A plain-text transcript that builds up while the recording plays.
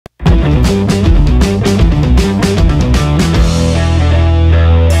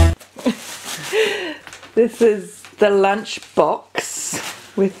This is the lunch box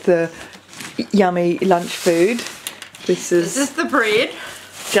with the yummy lunch food. This is the bread.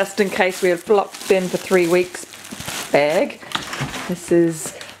 Just in case we had flopped in for 3 weeks bag. This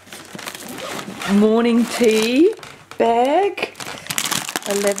is morning tea bag.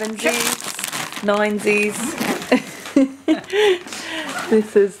 11sies, 9sies.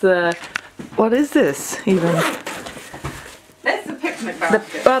 This is the, what is this even? That's the picnic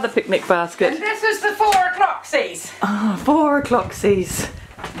basket. The picnic basket. And this is the 4 o'clocksies. Oh, 4 o'clocksies.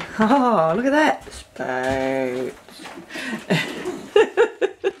 Oh, look at that. Spouts.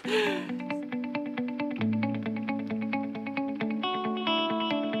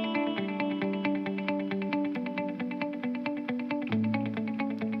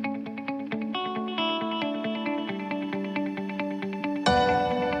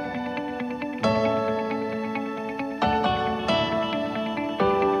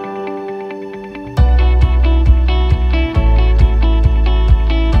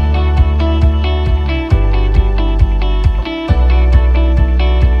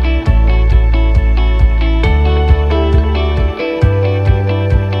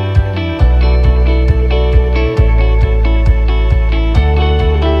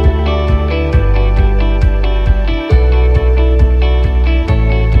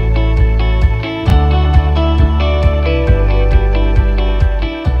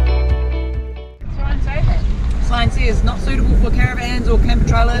 Is not suitable for caravans or camper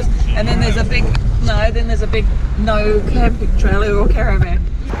trailers, and then there's a big no camping trailer or caravan.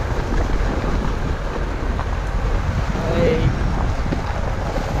 Hey.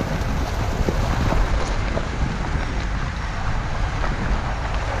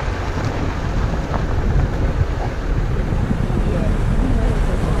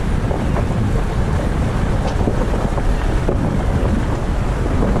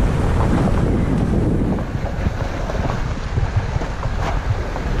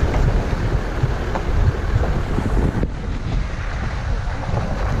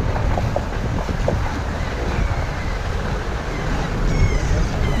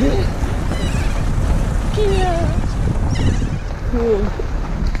 Cool.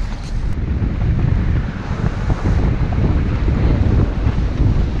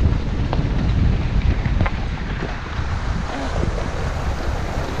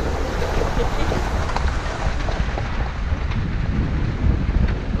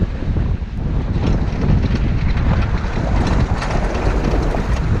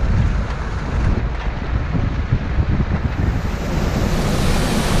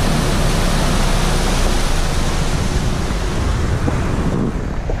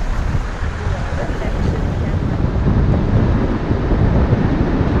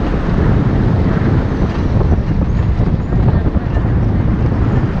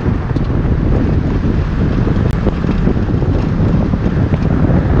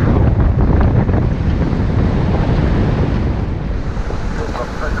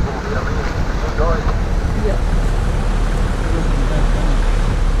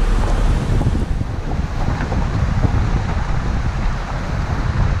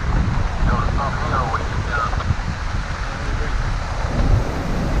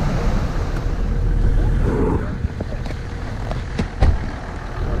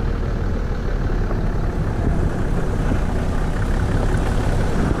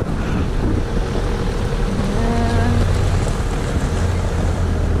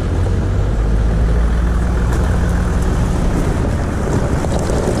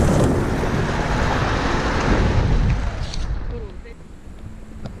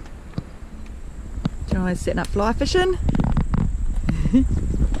 John's setting up fly fishing.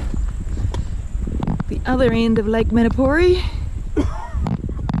 The other end of Lake Manapouri.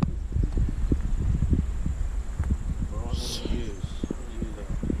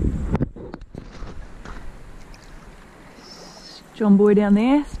 John boy down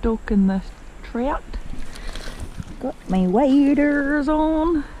there stalking the trout. Got my waders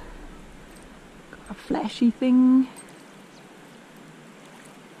on. Got a flashy thing.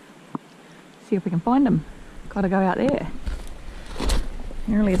 See if we can find them. Gotta go out there.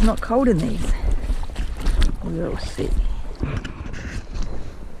 Apparently it's not cold in these. We'll see.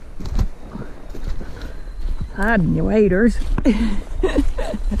 Pardon your waders.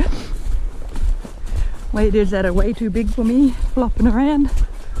 Waders that are way too big for me, flopping around.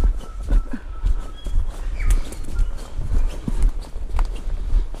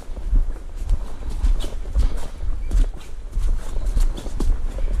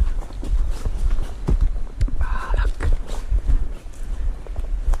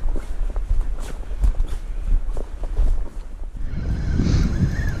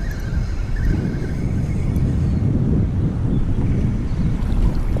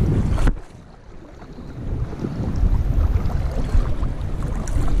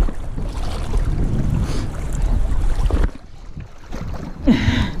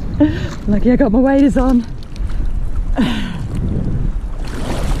 Lucky I got my waders on.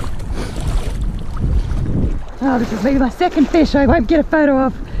 Oh, this is maybe my second fish I won't get a photo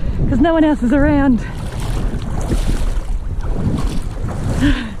of because no one else is around.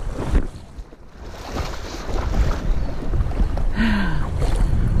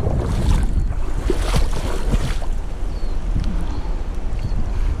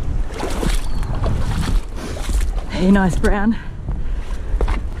 Hey, nice brown.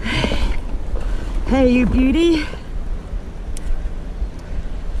 Hey, you beauty.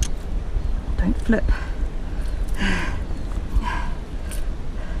 Don't flip.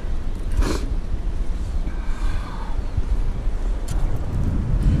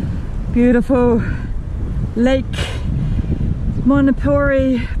 Beautiful lake,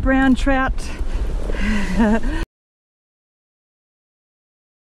 Manapouri, brown trout.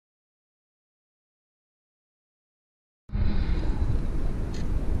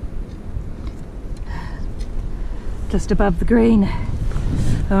 Just above the green.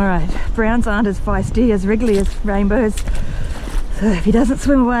 Alright, browns aren't as feisty, as wriggly as rainbows. So if he doesn't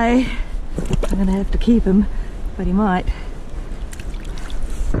swim away, I'm going to have to keep him, but he might.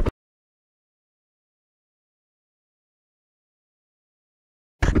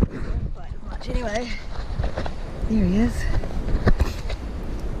 Anyway, there he is.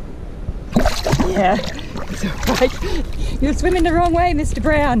 Yeah, it's alright. You're swimming the wrong way, Mr.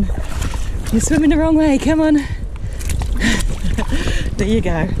 Brown. You're swimming the wrong way, come on. There you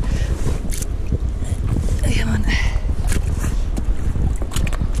go. Come on.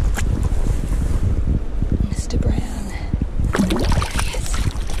 Mr. Brown. Yes.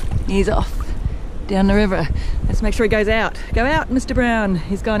 He's off down the river. Let's make sure he goes out. Go out, Mr. Brown.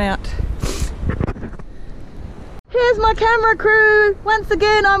 He's gone out. Here's my camera crew. Once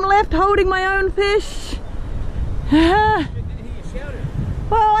again, I'm left holding my own fish. Well,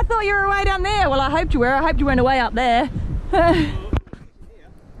 I thought you were way down there. Well, I hoped you were. I hoped you weren't away up there.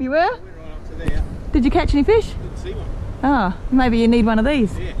 You were? I went right up to there. Did you catch any fish? Didn't see one. Oh, maybe you need one of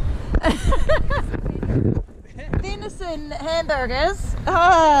these. Yeah. Venison hamburgers.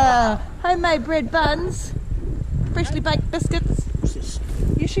 Ah, homemade bread buns. Freshly baked biscuits. What's this?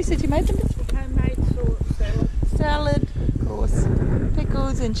 She said you made them. Homemade salad. Salad, of course.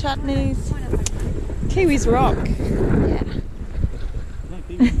 Pickles and chutneys. Kiwis rock. Yeah. No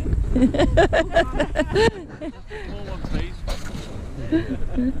kiwi. Small one, please.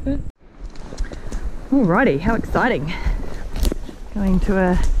 Alrighty, how exciting. Going to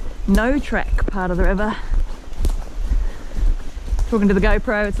a no track part of the river. Talking to the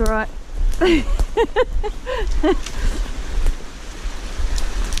GoPro, it's alright.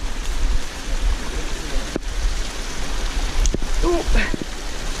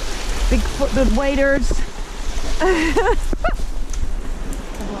 Big-footed waders.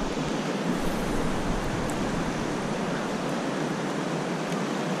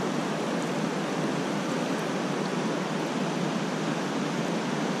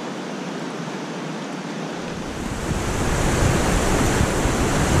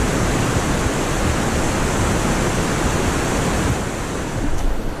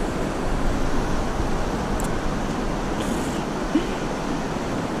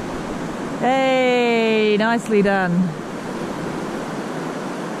 Hey, nicely done.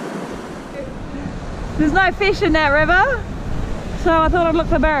 There's no fish in that river, so I thought I'd look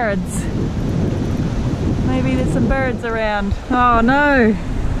for birds. Maybe there's some birds around. Oh no,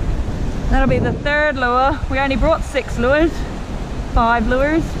 that'll be the third lure. We only brought 6 lures, 5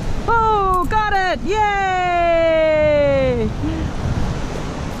 lures. Oh, got it, yay!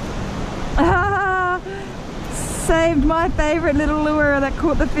 Saved my favourite little lure that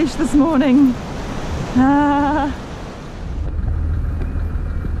caught the fish this morning.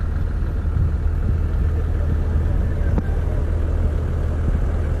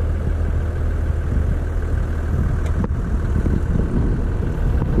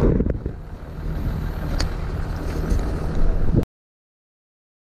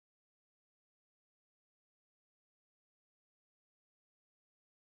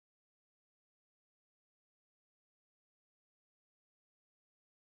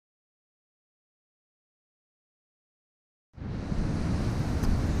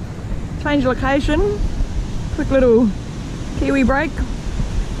 Change location, quick little Kiwi break,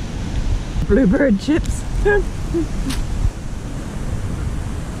 bluebird chips.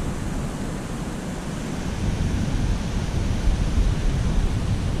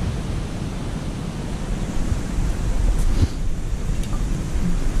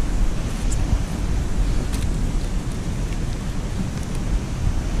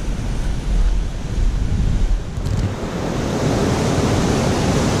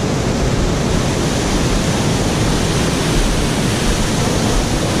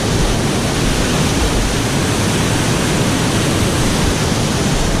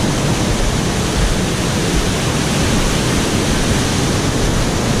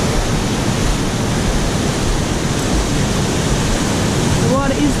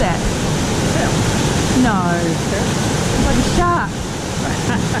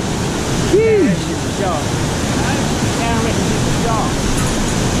 job. Karen reckons it's a job.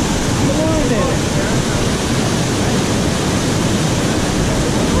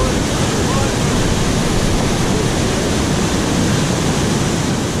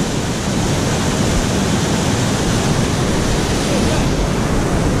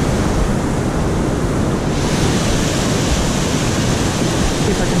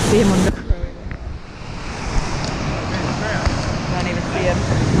 See if I can see him on the... Can't even see him.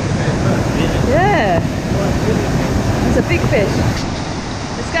 Yeah. It's a big fish.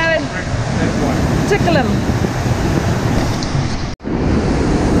 Let's go and tickle him.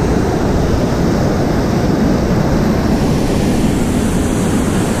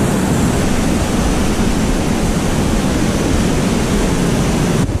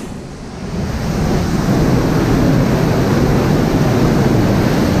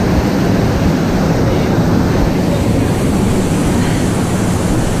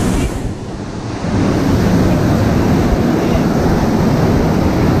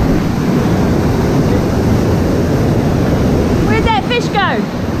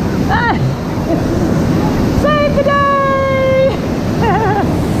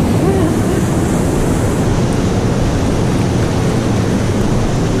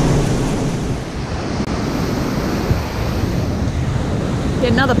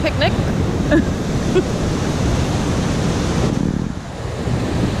 Another picnic.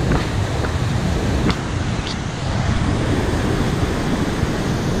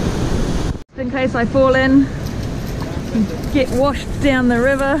 In case I fall in and get washed down the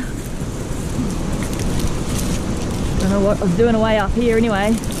river. Don't know what I was doing away up here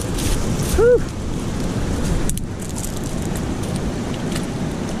anyway. Whew.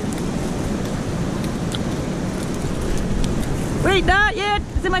 Wait, not yet.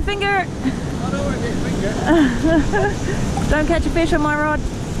 It's in my finger. I don't want to get finger. Don't catch a fish on my rod.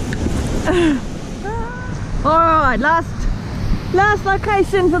 Alright, last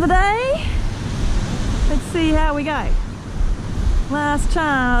location for the day. Let's see how we go. Last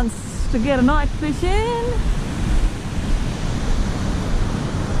chance to get a night fish in.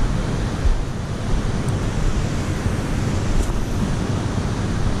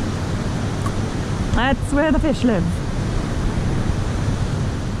 That's where the fish live.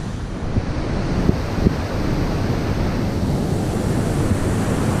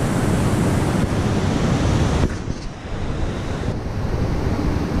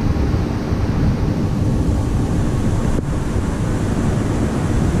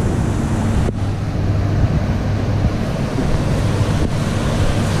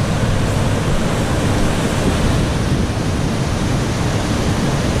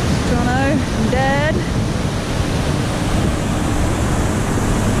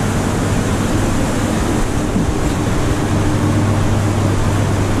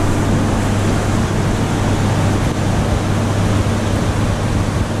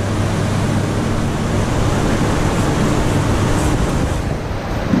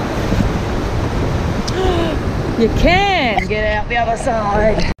 You can get out the other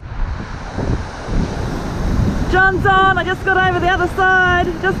side. John's on, I just got over the other side.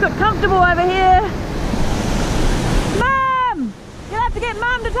 Just got comfortable over here. Mum! You'll have to get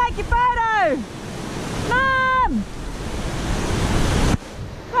Mum to take your photo. Mum!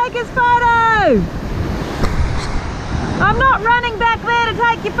 Take his photo. I'm not running back there to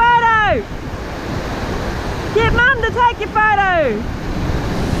take your photo. Get Mum to take your photo.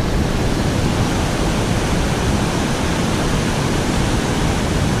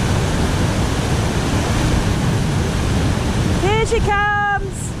 Here she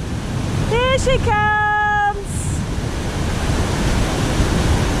comes! Here she comes!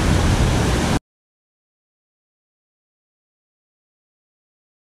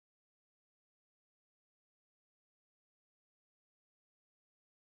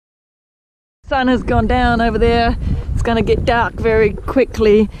 Sun has gone down over there. It's going to get dark very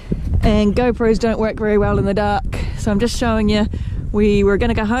quickly and GoPros don't work very well in the dark. So I'm just showing you, we were going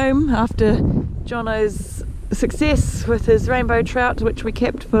to go home after Jono's success with his rainbow trout, which we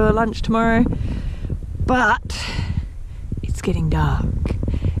kept for lunch tomorrow, but it's getting dark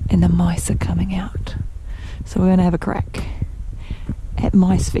and the mice are coming out, so we're going to have a crack at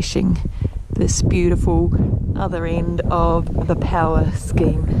mice fishing this beautiful other end of the power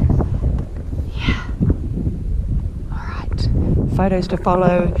scheme. Yeah, alright, photos to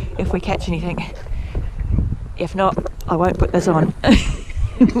follow if we catch anything. If not, I won't put this on.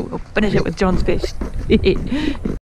 We'll finish it with John's fish.